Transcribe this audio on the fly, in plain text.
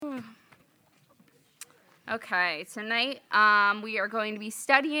Okay, tonight we are going to be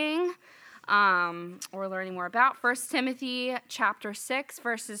studying or learning more about 1 Timothy chapter 6,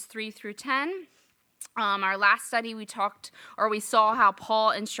 verses 3 through 10. Our last study we saw how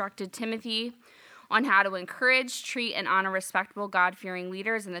Paul instructed Timothy on how to encourage, treat, and honor respectable, God-fearing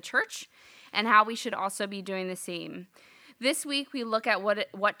leaders in the church, and how we should also be doing the same. This week we look at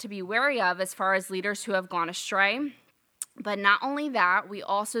what to be wary of as far as leaders who have gone astray. But not only that, we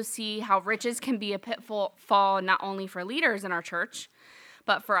also see how riches can be a pitfall not only for leaders in our church,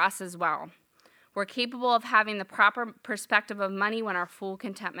 but for us as well. We're capable of having the proper perspective of money when our full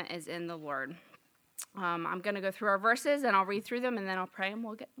contentment is in the Lord. I'm going to go through our verses, and I'll read through them, and then I'll pray, and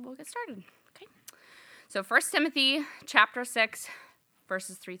we'll get started. Okay. So 1 Timothy chapter 6,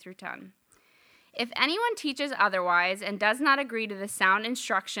 verses 3 through 10. If anyone teaches otherwise and does not agree to the sound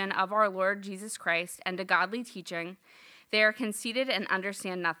instruction of our Lord Jesus Christ and to godly teaching, they are conceited and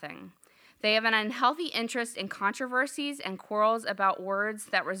understand nothing. They have an unhealthy interest in controversies and quarrels about words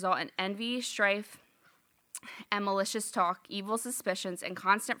that result in envy, strife, and malicious talk, evil suspicions, and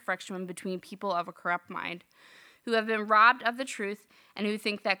constant friction between people of a corrupt mind, who have been robbed of the truth and who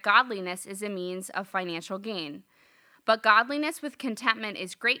think that godliness is a means of financial gain. But godliness with contentment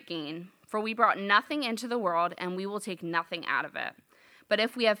is great gain, for we brought nothing into the world, and we will take nothing out of it. But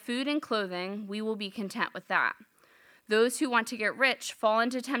if we have food and clothing, we will be content with that. Those who want to get rich fall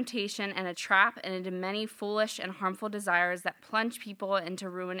into temptation and a trap and into many foolish and harmful desires that plunge people into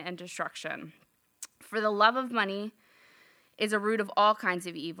ruin and destruction. For the love of money is a root of all kinds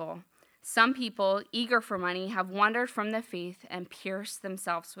of evil. Some people, eager for money, have wandered from the faith and pierced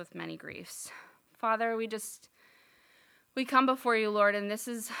themselves with many griefs. Father, we come before you, Lord, and this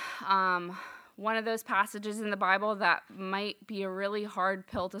is one of those passages in the Bible that might be a really hard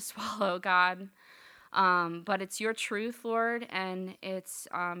pill to swallow, God. But it's your truth, Lord, and it's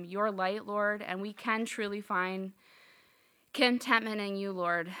your light, Lord, and we can truly find contentment in you,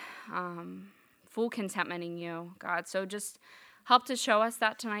 Lord, full contentment in you, God. So just help to show us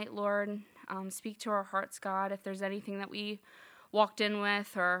that tonight, Lord. Speak to our hearts, God. If there's anything that we walked in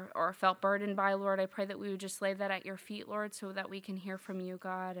with or felt burdened by, Lord, I pray that we would just lay that at your feet, Lord, so that we can hear from you,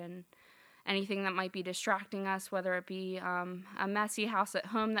 God, and anything that might be distracting us, whether it be a messy house at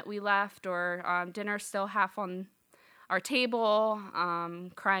home that we left or dinner still half on our table,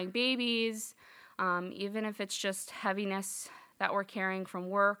 crying babies, even if it's just heaviness that we're carrying from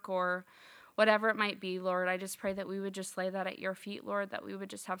work or whatever it might be, Lord, I just pray that we would just lay that at your feet, Lord, that we would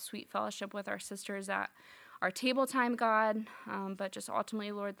just have sweet fellowship with our sisters at our table time, God, but just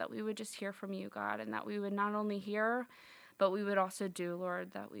ultimately, Lord, that we would just hear from you, God, and that we would not only hear, but we would also do,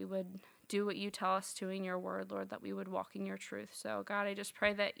 Lord, that we would do what you tell us to in your word, Lord, that we would walk in your truth. So, God, I just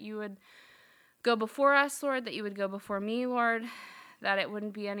pray that you would go before us, Lord, that you would go before me, Lord, that it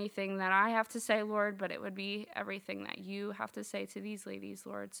wouldn't be anything that I have to say, Lord, but it would be everything that you have to say to these ladies,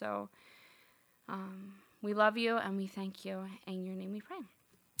 Lord. So we love you and we thank you. In your name we pray.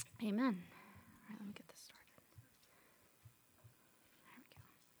 Amen. All right, let me get this started.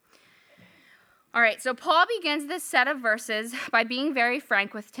 All right, so Paul begins this set of verses by being very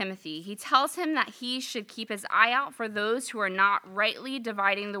frank with Timothy. He tells him that he should keep his eye out for those who are not rightly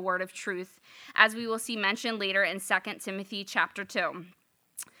dividing the word of truth, as we will see mentioned later in 2 Timothy chapter 2.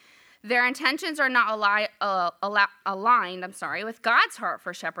 Their intentions are not aligned with God's heart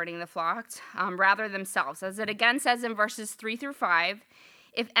for shepherding the flock, rather themselves. As it again says in verses 3 through 5,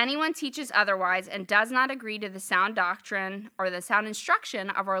 if anyone teaches otherwise and does not agree to the sound doctrine or the sound instruction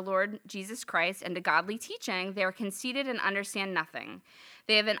of our Lord Jesus Christ and to godly teaching, they are conceited and understand nothing.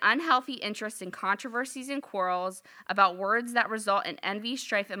 They have an unhealthy interest in controversies and quarrels about words that result in envy,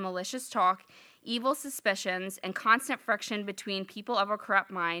 strife, and malicious talk, evil suspicions, and constant friction between people of a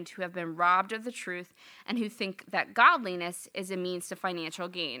corrupt mind who have been robbed of the truth and who think that godliness is a means to financial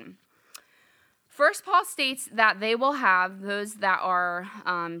gain. First, Paul states that they will have, those that are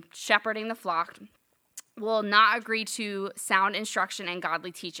shepherding the flock, will not agree to sound instruction and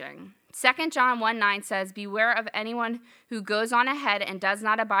godly teaching. 2 John 1:9 says, beware of anyone who goes on ahead and does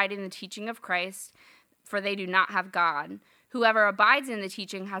not abide in the teaching of Christ, for they do not have God. Whoever abides in the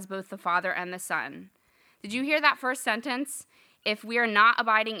teaching has both the Father and the Son. Did you hear that first sentence? If we are not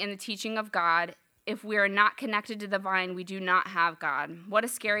abiding in the teaching of God, if we are not connected to the vine, we do not have God. What a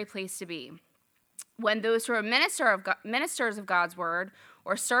scary place to be. When those who are ministers of God's word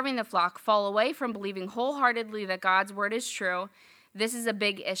or serving the flock fall away from believing wholeheartedly that God's word is true, this is a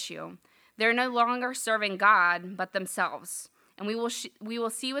big issue. They're no longer serving God, but themselves. And we will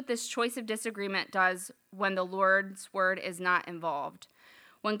see what this choice of disagreement does when the Lord's word is not involved.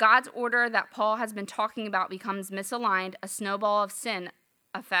 When God's order that Paul has been talking about becomes misaligned, a snowball of sin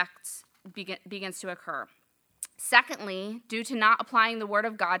begins to occur. Secondly, due to not applying the word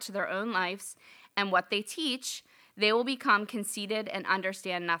of God to their own lives and what they teach, they will become conceited and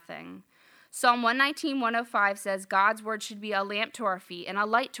understand nothing. Psalm 119:105 says, God's word should be a lamp to our feet and a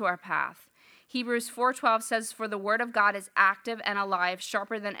light to our path. Hebrews 4:12 says, for the word of God is active and alive,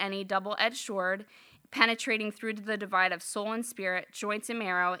 sharper than any double-edged sword, penetrating through to the divide of soul and spirit, joints and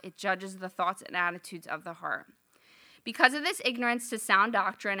marrow. It judges the thoughts and attitudes of the heart. Because of this ignorance to sound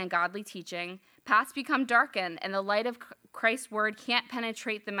doctrine and godly teaching, paths become darkened, and the light of Christ's word can't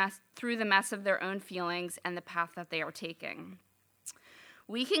penetrate through the mess of their own feelings and the path that they are taking.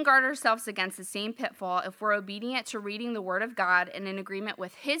 We can guard ourselves against the same pitfall if we're obedient to reading the word of God and in agreement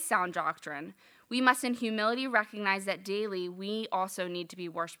with his sound doctrine. We must in humility recognize that daily we also need to be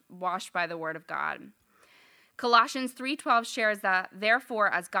washed by the word of God. Colossians 3:12 shares that,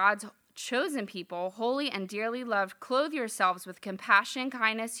 therefore, as God's chosen people, holy and dearly loved, clothe yourselves with compassion,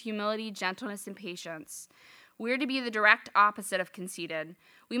 kindness, humility, gentleness, and patience. We're to be the direct opposite of conceited.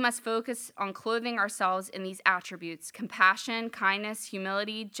 We must focus on clothing ourselves in these attributes: compassion, kindness,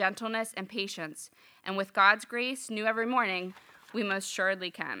 humility, gentleness, and patience. And with God's grace, new every morning, we most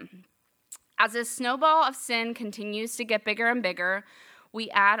assuredly can. As the snowball of sin continues to get bigger and bigger, we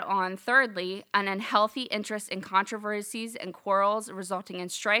add on, thirdly, an unhealthy interest in controversies and quarrels resulting in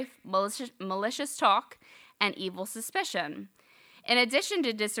strife, malicious talk, and evil suspicion. In addition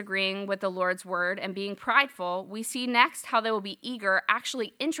to disagreeing with the Lord's word and being prideful, we see next how they will be eager,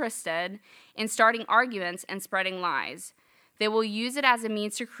 actually interested, in starting arguments and spreading lies. They will use it as a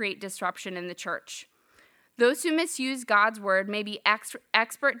means to create disruption in the church. Those who misuse God's word may be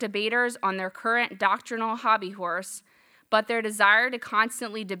expert debaters on their current doctrinal hobby horse, but their desire to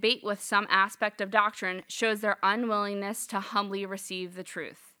constantly debate with some aspect of doctrine shows their unwillingness to humbly receive the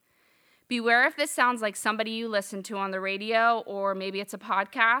truth. Beware if this sounds like somebody you listen to on the radio, or maybe it's a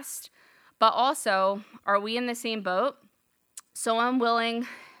podcast, but also, are we in the same boat? So unwilling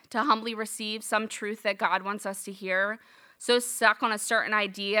to humbly receive some truth that God wants us to hear, so stuck on a certain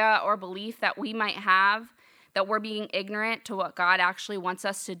idea or belief that we might have, that we're being ignorant to what God actually wants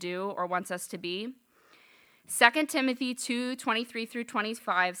us to do or wants us to be. 2 Timothy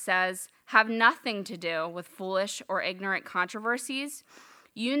 2:23-25 says, have nothing to do with foolish or ignorant controversies.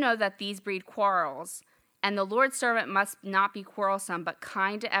 You know that these breed quarrels, and the Lord's servant must not be quarrelsome, but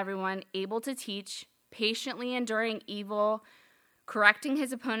kind to everyone, able to teach, patiently enduring evil, correcting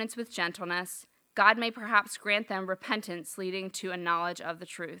his opponents with gentleness. God may perhaps grant them repentance leading to a knowledge of the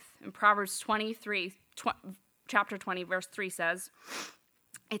truth. In Proverbs chapter 20, verse 3 says,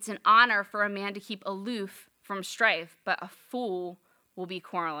 it's an honor for a man to keep aloof from strife, but a fool will be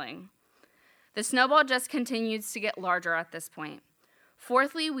quarreling. The snowball just continues to get larger at this point.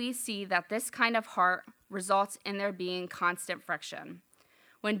 Fourthly, we see that this kind of heart results in there being constant friction.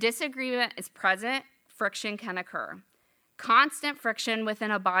 When disagreement is present, friction can occur. Constant friction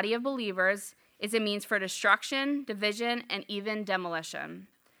within a body of believers is a means for destruction, division, and even demolition.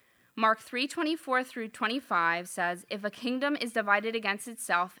 Mark 3:24-25 says, if a kingdom is divided against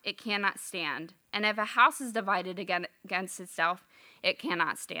itself, it cannot stand. And if a house is divided against itself, it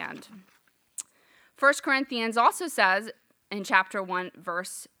cannot stand. 1 Corinthians also says, in chapter 1,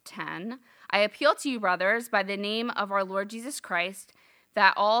 verse 10, I appeal to you, brothers, by the name of our Lord Jesus Christ,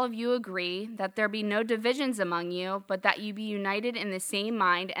 that all of you agree, that there be no divisions among you, but that you be united in the same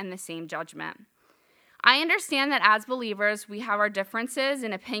mind and the same judgment. I understand that as believers, we have our differences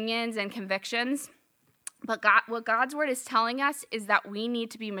in opinions and convictions, but what God's word is telling us is that we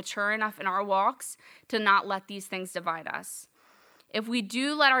need to be mature enough in our walks to not let these things divide us. If we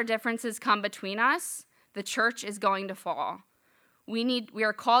do let our differences come between us, the church is going to fall. We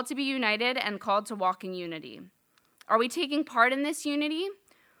are called to be united and called to walk in unity. Are we taking part in this unity,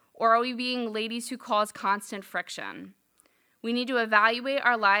 or are we being ladies who cause constant friction? We need to evaluate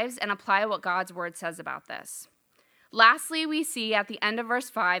our lives and apply what God's word says about this. Lastly, we see at the end of verse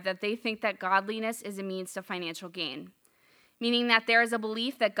 5 that they think that godliness is a means to financial gain, meaning that there is a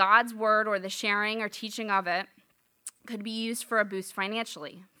belief that God's word or the sharing or teaching of it could be used for a boost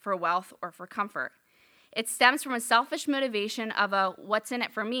financially, for wealth, or for comfort. It stems from a selfish motivation of a what's in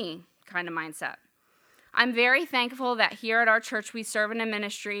it for me kind of mindset. I'm very thankful that here at our church we serve in a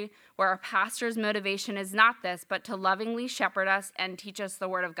ministry where our pastor's motivation is not this, but to lovingly shepherd us and teach us the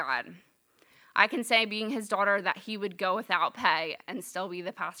word of God. I can say, being his daughter, that he would go without pay and still be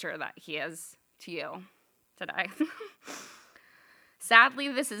the pastor that he is to you today. Sadly,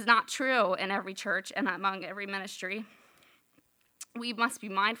 this is not true in every church and among every ministry. We must be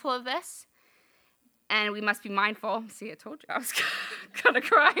mindful of this, and we must be mindful. See, I told you I was going to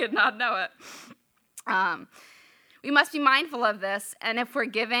cry and not know it. We must be mindful of this, and if we're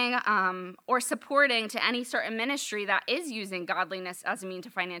giving or supporting to any certain ministry that is using godliness as a means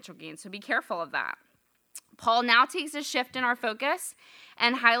of financial gain, so be careful of that. Paul now takes a shift in our focus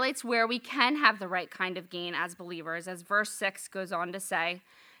and highlights where we can have the right kind of gain as believers, as verse 6 goes on to say,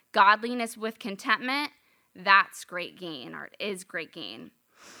 godliness with contentment, that's great gain, or it is great gain.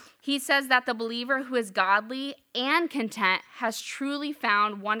 He says that the believer who is godly and content has truly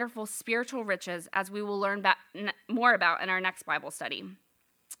found wonderful spiritual riches, as we will learn more about in our next Bible study.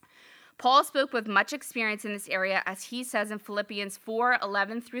 Paul spoke with much experience in this area, as he says in Philippians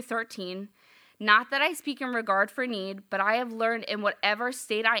 4:11 through 13, not that I speak in regard for need, but I have learned in whatever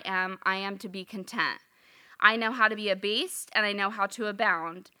state I am to be content. I know how to be abased, and I know how to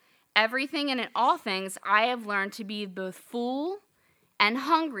abound. Everything and in all things I have learned to be both full and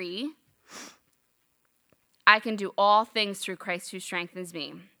hungry. I can do all things through Christ who strengthens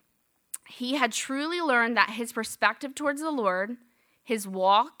me. He had truly learned that his perspective towards the Lord, his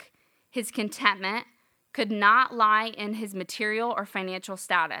walk, his contentment, could not lie in his material or financial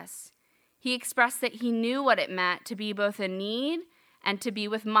status. He expressed that he knew what it meant to be both in need and to be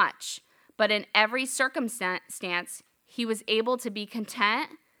with much, but in every circumstance, he was able to be content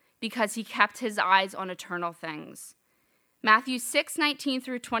because he kept his eyes on eternal things. Matthew 6:19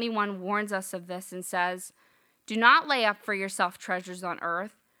 through 21 warns us of this and says, do not lay up for yourself treasures on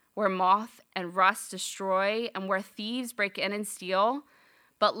earth, where moth and rust destroy and where thieves break in and steal,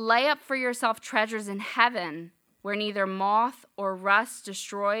 but lay up for yourself treasures in heaven, where neither moth or rust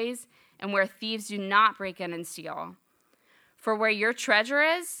destroys and where thieves do not break in and steal. For where your treasure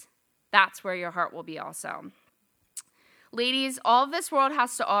is, that's where your heart will be also. Ladies, all of this world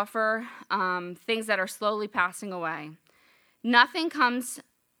has to offer things that are slowly passing away. Nothing comes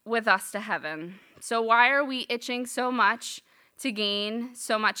with us to heaven. So why are we itching so much to gain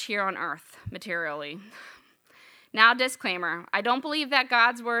so much here on earth materially? Now, disclaimer, I don't believe that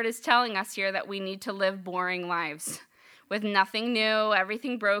God's word is telling us here that we need to live boring lives with nothing new,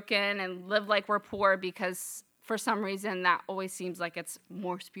 everything broken, and live like we're poor, because for some reason that always seems like it's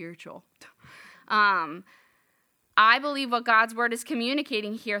more spiritual. I believe what God's word is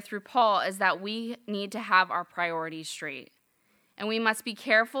communicating here through Paul is that we need to have our priorities straight. And we must be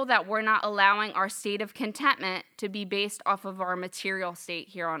careful that we're not allowing our state of contentment to be based off of our material state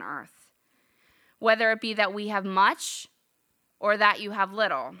here on earth, whether it be that we have much or that you have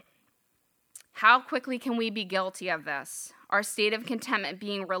little. How quickly can we be guilty of this? Our state of contentment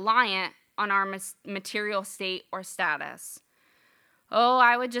being reliant on our material state or status. Oh,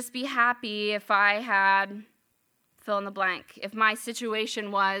 I would just be happy if I had fill in the blank. If my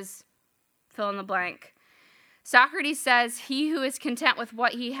situation was fill in the blank. Socrates says, he who is content with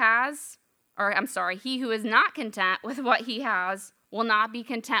what he has, he who is not content with what he has will not be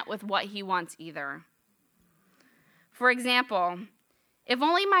content with what he wants either. For example, if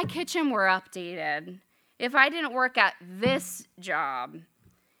only my kitchen were updated, if I didn't work at this job,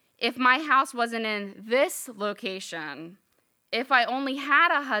 if my house wasn't in this location, if I only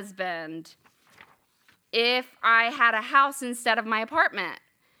had a husband, if I had a house instead of my apartment,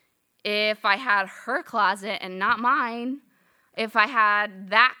 if I had her closet and not mine, if I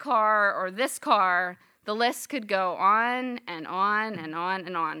had that car or this car, the list could go on and on and on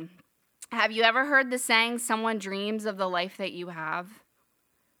and on. Have you ever heard the saying, someone dreams of the life that you have?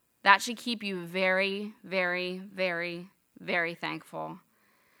 That should keep you very, very, very, very thankful.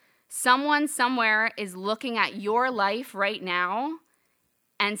 Someone somewhere is looking at your life right now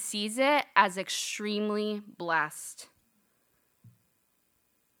and sees it as extremely blessed.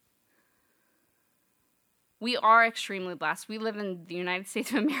 We are extremely blessed. We live in the United States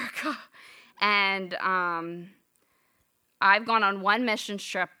of America, and I've gone on one mission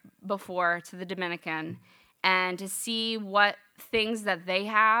trip before to the Dominican, and to see what things that they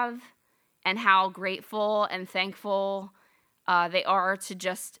have and how grateful and thankful they are to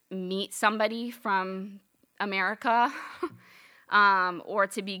just meet somebody from America or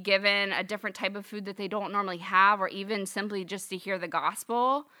to be given a different type of food that they don't normally have, or even simply just to hear the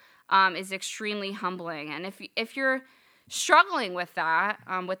gospel is extremely humbling. And if you're struggling with that,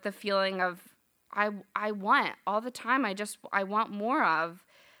 with the feeling of I want all the time, I want more of,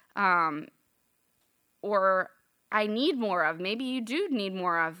 or I need more of. Maybe you do need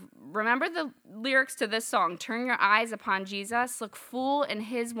more of. Remember the lyrics to this song. Turn your eyes upon Jesus, look full in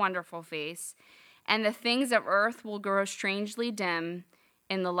his wonderful face, and the things of earth will grow strangely dim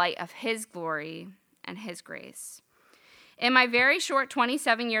in the light of his glory and his grace. In my very short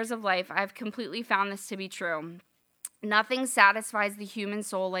 27 years of life, I've completely found this to be true. Nothing satisfies the human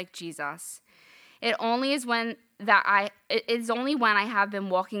soul like Jesus. It is only when I have been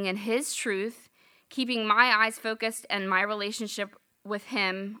walking in his truth, keeping my eyes focused and my relationship with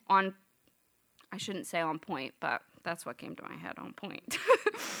him on, I shouldn't say on point, but that's what came to my head, on point,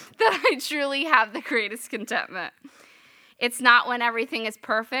 that I truly have the greatest contentment. It's not when everything is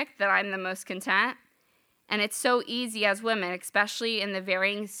perfect that I'm the most content. And it's so easy as women, especially in the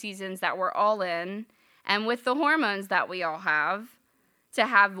varying seasons that we're all in, and with the hormones that we all have, to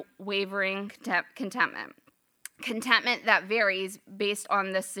have wavering contentment. Contentment that varies based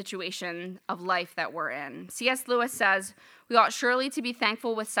on the situation of life that we're in. C.S. Lewis says, "We ought surely to be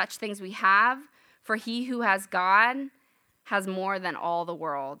thankful with such things we have, for he who has God has more than all the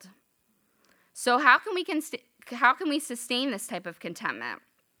world." So how can we sustain this type of contentment?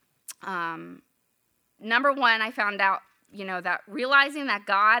 Number one, I found out, that realizing that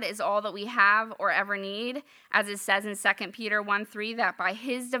God is all that we have or ever need, as it says in 2 Peter 1:3, that by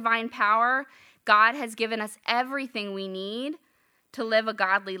his divine power, God has given us everything we need to live a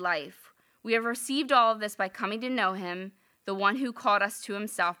godly life. We have received all of this by coming to know him, the one who called us to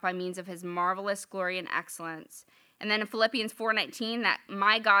himself by means of his marvelous glory and excellence. And then in Philippians 4:19, that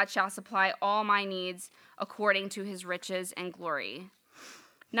my God shall supply all my needs according to his riches and glory.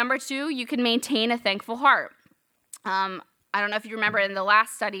 Number two, you can maintain a thankful heart. I don't know if you remember in the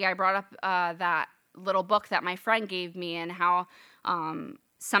last study, I brought up that little book that my friend gave me, and how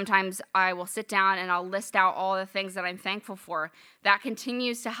sometimes I will sit down and I'll list out all the things that I'm thankful for. That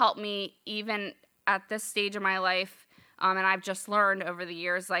continues to help me even at this stage of my life, and I've just learned over the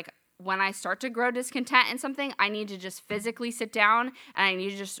years, like, when I start to grow discontent in something, I need to just physically sit down and I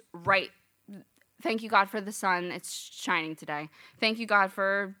need to just write, thank you, God, for the sun. It's shining today. Thank you, God,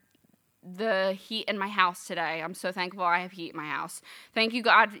 for the heat in my house today. I'm so thankful I have heat in my house. Thank you,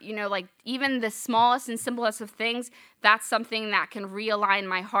 God. Like, even the smallest and simplest of things, that's something that can realign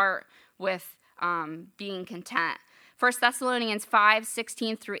my heart with being content. 1 Thessalonians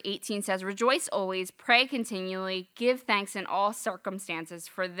 5:16-18 says, "Rejoice always, pray continually, give thanks in all circumstances,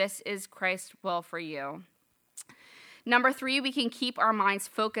 for this is Christ's will for you." Number three, we can keep our minds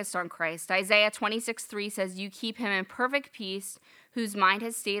focused on Christ. Isaiah 26:3 says, "You keep him in perfect peace, whose mind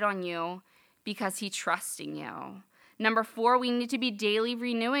has stayed on you, because he trusts in you." Number four, we need to be daily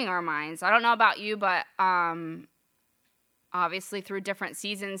renewing our minds. I don't know about you, but obviously through different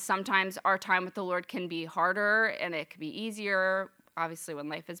seasons, sometimes our time with the Lord can be harder and it can be easier. Obviously, when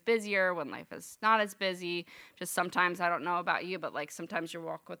life is busier, when life is not as busy, just sometimes, I don't know about you, but like sometimes your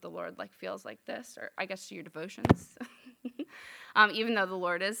walk with the Lord like feels like this, or I guess your devotions, even though the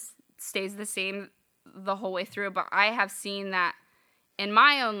Lord stays the same the whole way through. But I have seen that in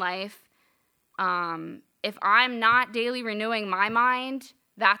my own life, if I'm not daily renewing my mind,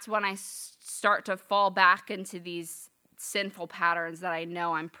 that's when I start to fall back into these sinful patterns that I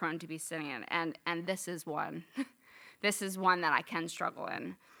know I'm prone to be sinning in, and this is one. This is one that I can struggle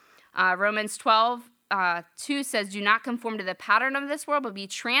in. Romans 12:2 says, "Do not conform to the pattern of this world, but be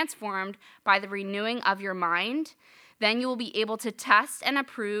transformed by the renewing of your mind. Then you will be able to test and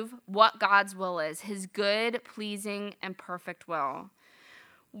approve what God's will is, his good, pleasing, and perfect will."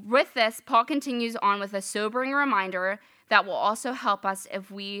 With this, Paul continues on with a sobering reminder that will also help us if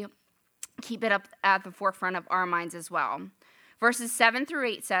we keep it up at the forefront of our minds as well. Verses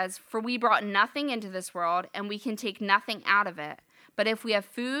 7-8 says, "For we brought nothing into this world, and we can take nothing out of it. But if we have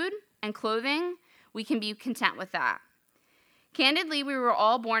food and clothing, we can be content with that." Candidly, we were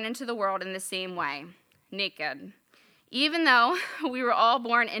all born into the world in the same way, naked. Even though we were all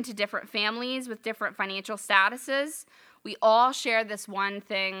born into different families with different financial statuses, we all share this one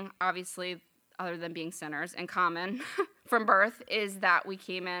thing, obviously, other than being sinners, in common from birth, is that we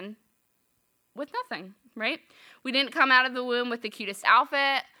came in with nothing, right? We didn't come out of the womb with the cutest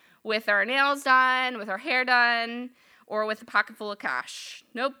outfit, with our nails done, with our hair done, or with a pocket full of cash.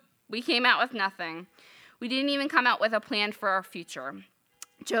 Nope, we came out with nothing. We didn't even come out with a plan for our future.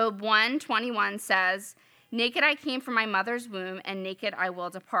 Job 1:21 says, "Naked I came from my mother's womb, and naked I will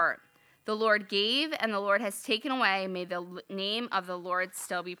depart. The Lord gave, and the Lord has taken away. May the name of the Lord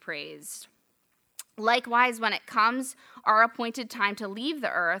still be praised." Likewise, when it comes our appointed time to leave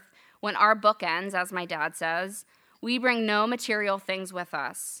the earth, when our book ends, as my dad says, we bring no material things with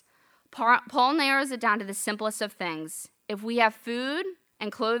us. Paul narrows it down to the simplest of things. If we have food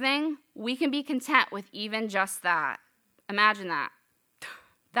and clothing, we can be content with even just that. Imagine that.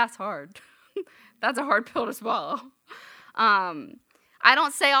 That's hard. That's a hard pill to swallow. I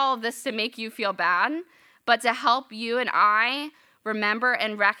don't say all of this to make you feel bad, but to help you and I remember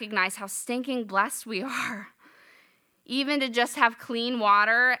and recognize how stinking blessed we are. Even to just have clean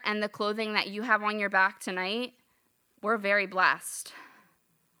water and the clothing that you have on your back tonight, we're very blessed.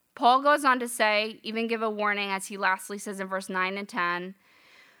 Paul goes on to say, even give a warning, as he lastly says in verse 9 and 10,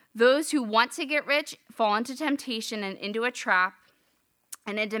 Those who want to get rich fall into temptation and into a trap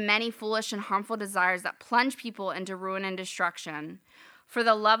and into many foolish and harmful desires that plunge people into ruin and destruction. For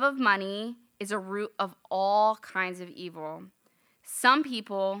the love of money is a root of all kinds of evil. Some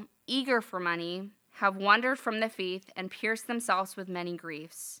people, eager for money, have wandered from the faith and pierced themselves with many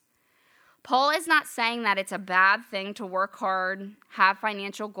griefs. Paul is not saying that it's a bad thing to work hard, have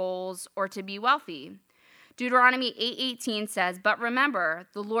financial goals, or to be wealthy. Deuteronomy 8:18 says, "But remember,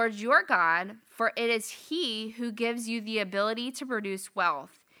 the Lord your God, for it is he who gives you the ability to produce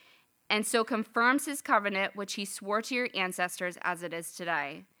wealth, and so confirms his covenant which he swore to your ancestors as it is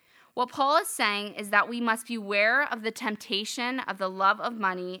today." What Paul is saying is that we must beware of the temptation of the love of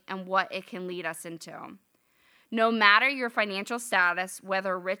money and what it can lead us into. No matter your financial status,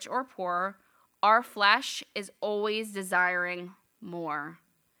 whether rich or poor, our flesh is always desiring more.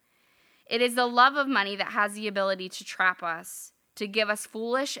 It is the love of money that has the ability to trap us, to give us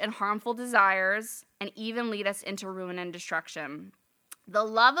foolish and harmful desires, and even lead us into ruin and destruction. The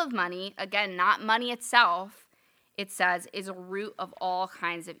love of money, again, not money itself, it says, is a root of all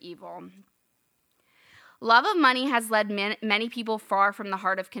kinds of evil. Love of money has led many people far from the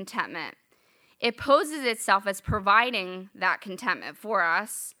heart of contentment. It poses itself as providing that contentment for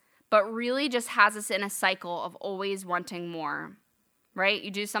us, but really just has us in a cycle of always wanting more, right? You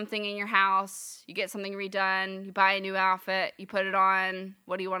do something in your house, you get something redone, you buy a new outfit, you put it on.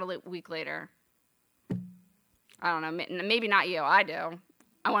 What do you want a week later? I don't know, maybe not you, I do.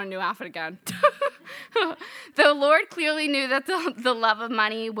 I want a new outfit again. The Lord clearly knew that the love of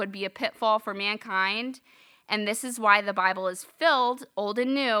money would be a pitfall for mankind, and this is why the Bible is filled, old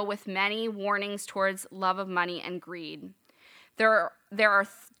and new, with many warnings towards love of money and greed. There are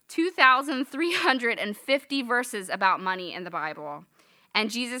 2,350 verses about money in the Bible,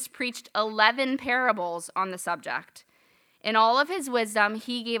 and Jesus preached 11 parables on the subject. In all of his wisdom,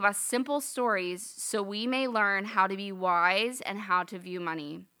 he gave us simple stories so we may learn how to be wise and how to view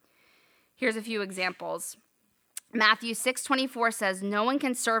money. Here's a few examples. Matthew 6:24 says, "No one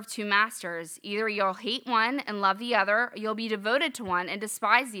can serve two masters. Either you'll hate one and love the other, or you'll be devoted to one and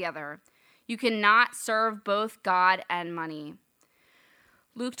despise the other. You cannot serve both God and money."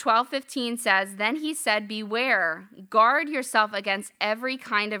 Luke 12:15 says, "Then he said, 'Beware, guard yourself against every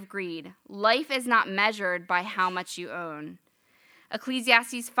kind of greed. Life is not measured by how much you own.'"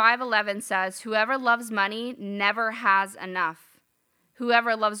 Ecclesiastes 5:11 says, "Whoever loves money never has enough.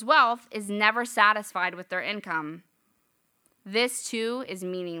 Whoever loves wealth is never satisfied with their income." This, too, is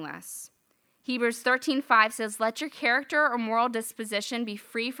meaningless. Hebrews 13:5 says, "Let your character or moral disposition be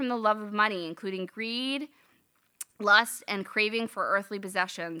free from the love of money, including greed, lust, and craving for earthly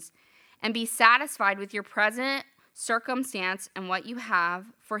possessions, and be satisfied with your present circumstance and what you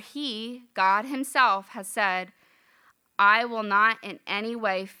have, for he, God himself, has said, 'I will not in any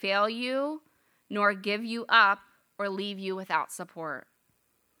way fail you, nor give you up or leave you without support.'"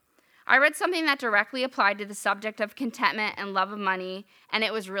 I read something that directly applied to the subject of contentment and love of money, and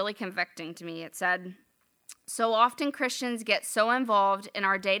it was really convicting to me. It said, "So often Christians get so involved in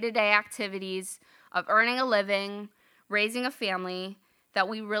our day-to-day activities of earning a living, raising a family, that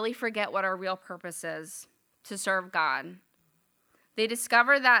we really forget what our real purpose is, to serve God. They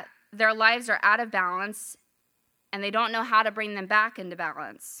discover that their lives are out of balance, and they don't know how to bring them back into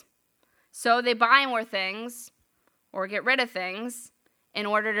balance. So they buy more things or get rid of things in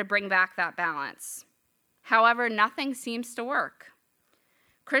order to bring back that balance. However, nothing seems to work.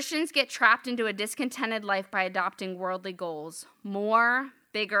 Christians get trapped into a discontented life by adopting worldly goals: more,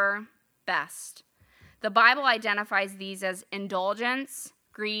 bigger, best. The Bible identifies these as indulgence,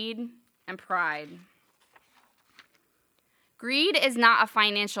 greed, and pride. Greed is not a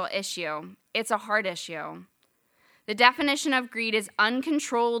financial issue. It's a heart issue. The definition of greed is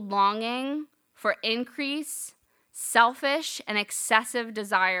uncontrolled longing for increase, selfish and excessive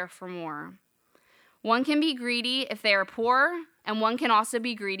desire for more. One can be greedy if they are poor, and one can also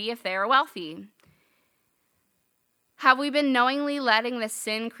be greedy if they are wealthy. Have we been knowingly letting this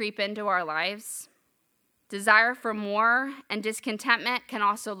sin creep into our lives? Desire for more and discontentment can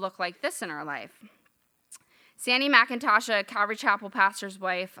also look like this in our life. Sandy McIntosh, a Calvary Chapel pastor's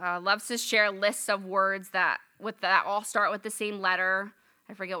wife, loves to share lists of words that all start with the same letter.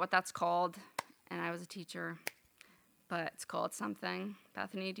 I forget what that's called, and I was a teacher, but it's called something.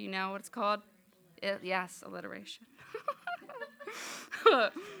 Bethany, do you know what it's called? Yes, alliteration.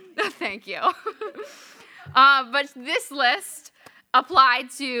 Thank you. But this list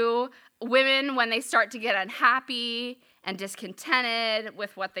applied to women when they start to get unhappy and discontented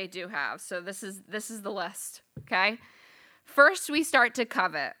with what they do have. So this is the list, okay? First, we start to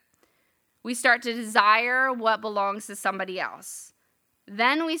covet. We start to desire what belongs to somebody else.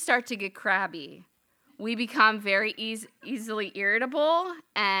 Then we start to get crabby. We become very easily irritable,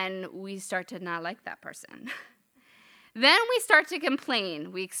 and we start to not like that person. Then we start to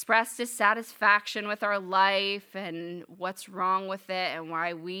complain. We express dissatisfaction with our life and what's wrong with it and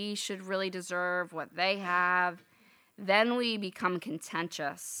why we should really deserve what they have. Then we become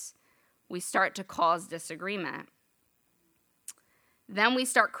contentious. We start to cause disagreement. Then we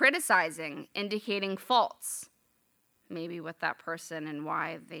start criticizing, indicating faults, maybe with that person and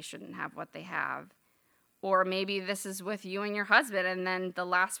why they shouldn't have what they have. Or maybe this is with you and your husband, and then the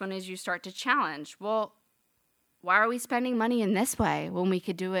last one is you start to challenge. Well, why are we spending money in this way when we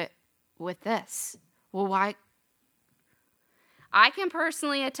could do it with this? Well, why? I can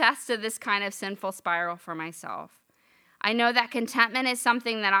personally attest to this kind of sinful spiral for myself. I know that contentment is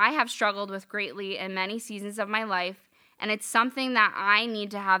something that I have struggled with greatly in many seasons of my life, and it's something that I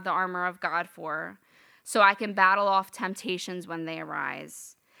need to have the armor of God for, so I can battle off temptations when they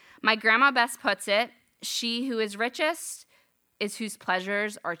arise. My grandma best puts it, she who is richest is whose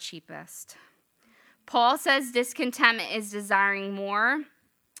pleasures are cheapest. Paul says discontentment is desiring more,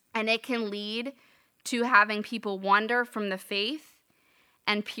 and it can lead to having people wander from the faith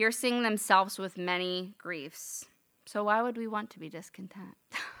and piercing themselves with many griefs. So why would we want to be discontent?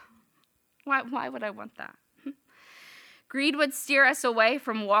 Why would I want that? Greed would steer us away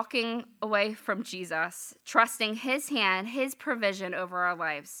from walking away from Jesus, trusting his hand, his provision over our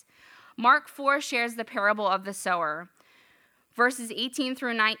lives. Mark 4 shares the parable of the sower. Verses 18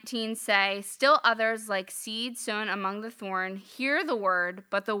 through 19 say, "Still others, like seed sown among the thorn, hear the word,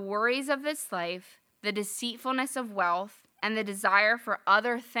 but the worries of this life, the deceitfulness of wealth, and the desire for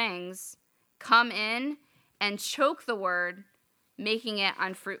other things come in and choke the word, making it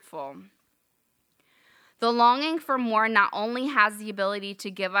unfruitful." The longing for more not only has the ability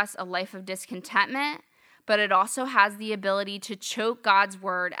to give us a life of discontentment, but it also has the ability to choke God's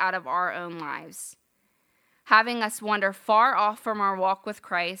word out of our own lives, having us wander far off from our walk with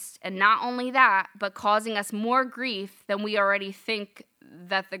Christ, and not only that, but causing us more grief than we already think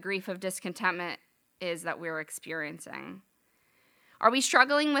that the grief of discontentment is that we're experiencing. Are we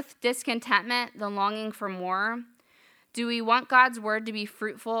struggling with discontentment, the longing for more? Do we want God's word to be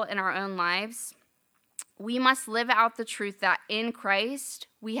fruitful in our own lives? We must live out the truth that in Christ,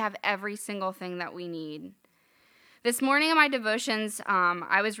 we have every single thing that we need. This morning in my devotions,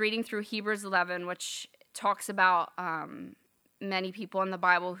 I was reading through Hebrews 11, which talks about many people in the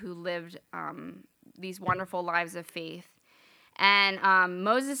Bible who lived these wonderful lives of faith. And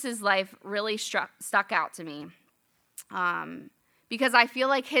Moses' life really stuck out to me because I feel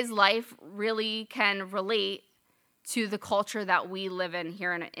like his life really can relate to the culture that we live in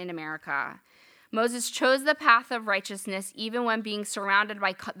here in America. Moses chose the path of righteousness even when being surrounded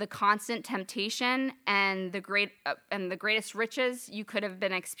by the constant temptation and the greatest riches you could have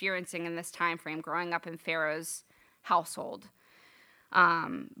been experiencing in this time frame, growing up in Pharaoh's household.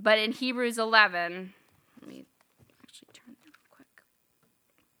 But in Hebrews 11, let me actually turn there real quick.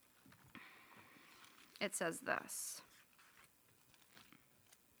 It says this.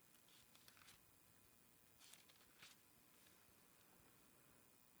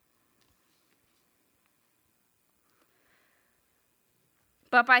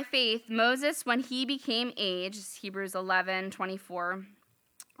 But by faith, Moses, when he became aged, Hebrews 11:24,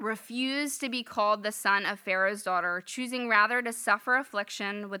 refused to be called the son of Pharaoh's daughter, choosing rather to suffer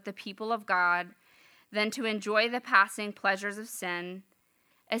affliction with the people of God than to enjoy the passing pleasures of sin,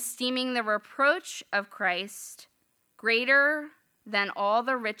 esteeming the reproach of Christ greater than all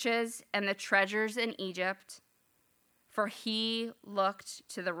the riches and the treasures in Egypt, for he looked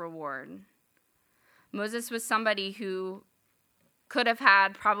to the reward. Moses was somebody who could have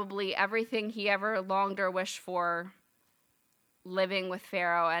had probably everything he ever longed or wished for living with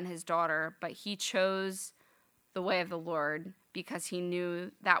Pharaoh and his daughter, but he chose the way of the Lord because he knew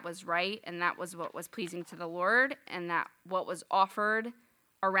that was right and that was what was pleasing to the Lord, and that what was offered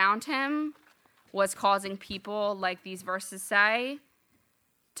around him was causing people, like these verses say,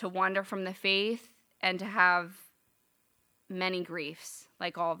 to wander from the faith and to have many griefs,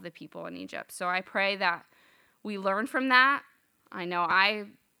 like all of the people in Egypt. So I pray that we learn from that. I know I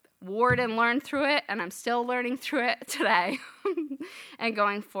warred and learned through it, and I'm still learning through it today and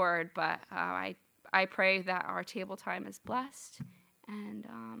going forward. But I pray that our table time is blessed. And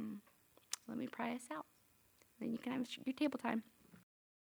let me pray us out. Then you can have your table time.